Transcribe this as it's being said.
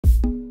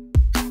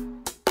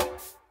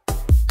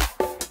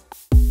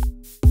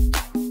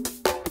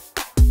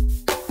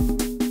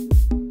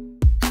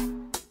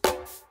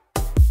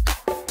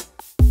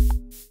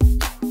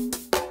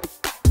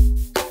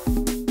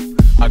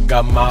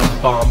got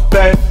my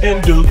Bombay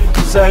and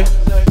say.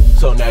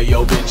 So now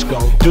your bitch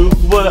gon' do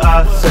what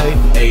I say.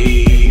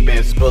 Ayy,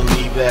 best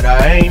believe that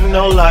I ain't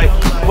no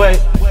lightweight.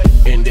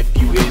 And if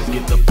you is,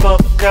 get the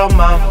fuck out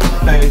my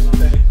face.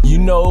 You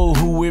know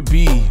who it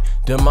be,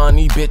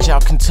 Damani bitch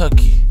out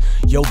Kentucky.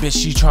 Yo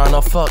bitch, she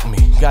tryna fuck me,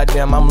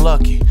 goddamn I'm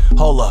lucky.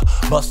 Hold up,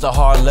 bust a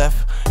hard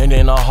left and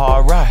then a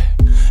hard right.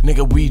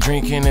 Nigga, we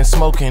drinking and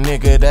smoking,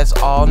 nigga, that's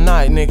all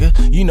night,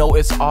 nigga. You know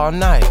it's all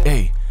night,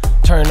 ayy.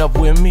 Turn up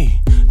with me,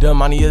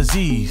 Damani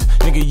Aziz.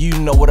 Nigga, you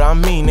know what I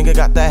mean. Nigga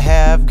got that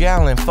half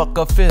gallon, fuck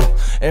a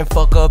fifth, and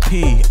fuck a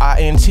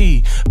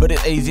P-I-N-T. But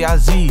it's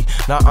A-Z-I-Z.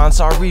 Now I'm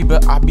sorry,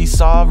 but I be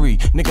sorry.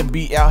 Nigga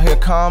be out here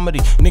comedy.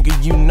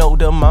 Nigga, you know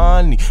the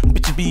money.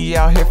 Bitch be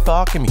out here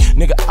fucking me.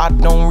 Nigga, I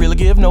don't really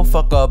give no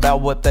fuck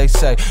about what they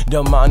say.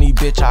 Damani,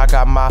 bitch, I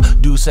got my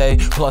Duce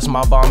plus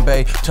my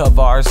Bombay.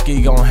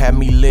 Tavarsky gon' have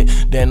me lit.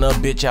 Then a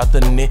bitch out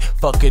the knit.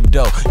 Fuck it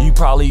though. You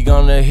probably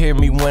gonna hear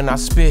me when I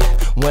spit,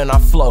 when I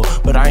flow.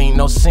 But I ain't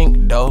no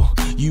sink though.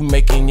 You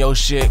making your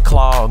shit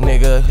claw,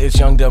 nigga. It's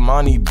young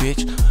Damani,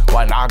 bitch.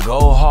 Why not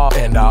go hard?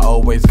 And I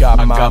always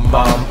got my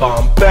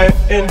Bombay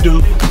and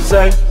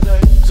say.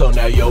 So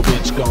now your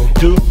bitch gon'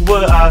 do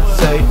what I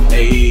say.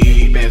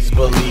 Ayy, best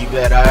believe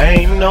that I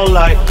ain't no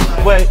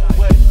lightweight.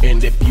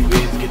 And if you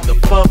is, get the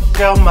fuck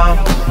out my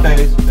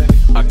face.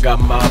 I got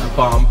my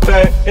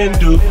Bombay and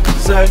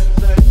say.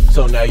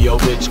 So now your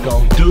bitch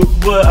gon' do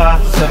what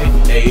I say.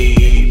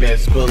 Ayy,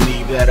 best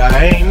believe that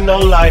I ain't no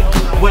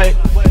lightweight.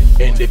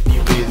 And if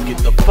you is, get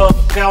the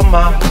fuck out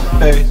my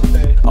face.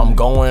 I'm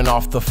going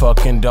off the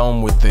fucking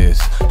dome with this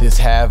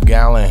half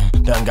gallon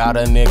done got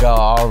a nigga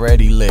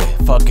already lit.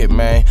 Fuck it,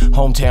 man,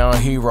 hometown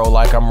hero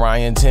like I'm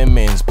Ryan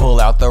Timmons. Pull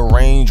out the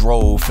Range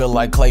Rover, feel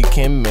like Clay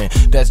Kimmin.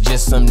 That's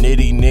just some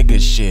nitty nigga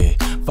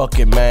shit. Fuck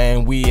it,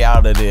 man, we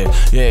out of there.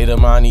 Yeah,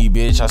 Damani,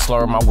 bitch, I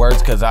slur my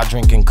words cause I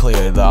drink and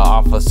clear. The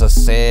officer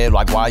said,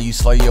 like, why you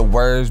slur your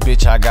words?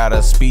 Bitch, I got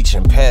a speech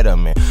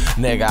impediment.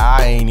 Nigga,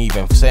 I ain't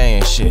even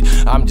saying shit.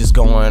 I'm just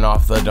going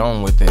off the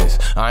dome with this.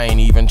 I ain't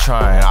even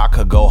trying. I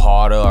could go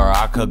harder or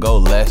I could go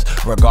less.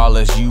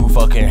 Regardless, you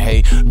fucking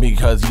hate me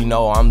cause you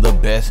know I'm the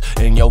best.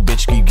 And yo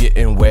bitch keep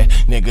getting wet.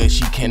 Nigga,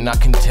 she cannot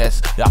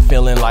contest. I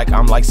feeling like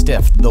I'm like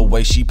Steph, the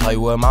way she play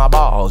with my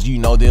balls. You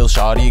know this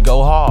shawty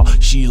go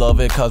hard. She love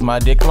it cause my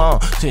dick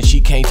long, since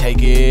she can't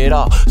take it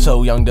off.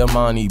 So young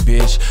Damani,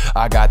 bitch,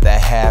 I got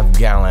that half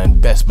gallon.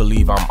 Best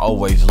believe I'm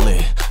always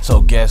lit.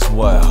 So guess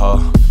what,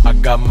 huh? I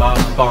got my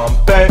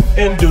Bombay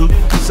and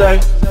say.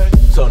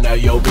 So now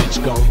your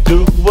bitch gon'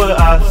 do what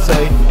I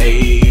say.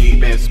 Ayy,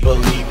 best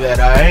believe that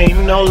I ain't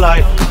no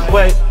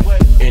lightweight.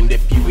 And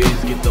if you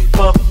is, get the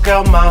fuck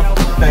out my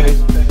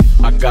face.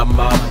 I got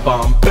my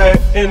Bombay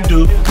and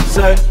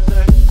say.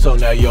 So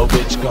now your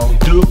bitch gon'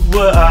 do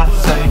what I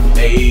say.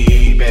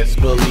 Ayy, best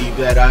believe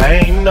that I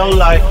ain't no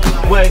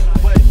lightweight.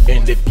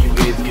 And if you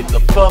is, get the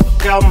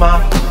fuck out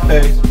my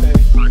face.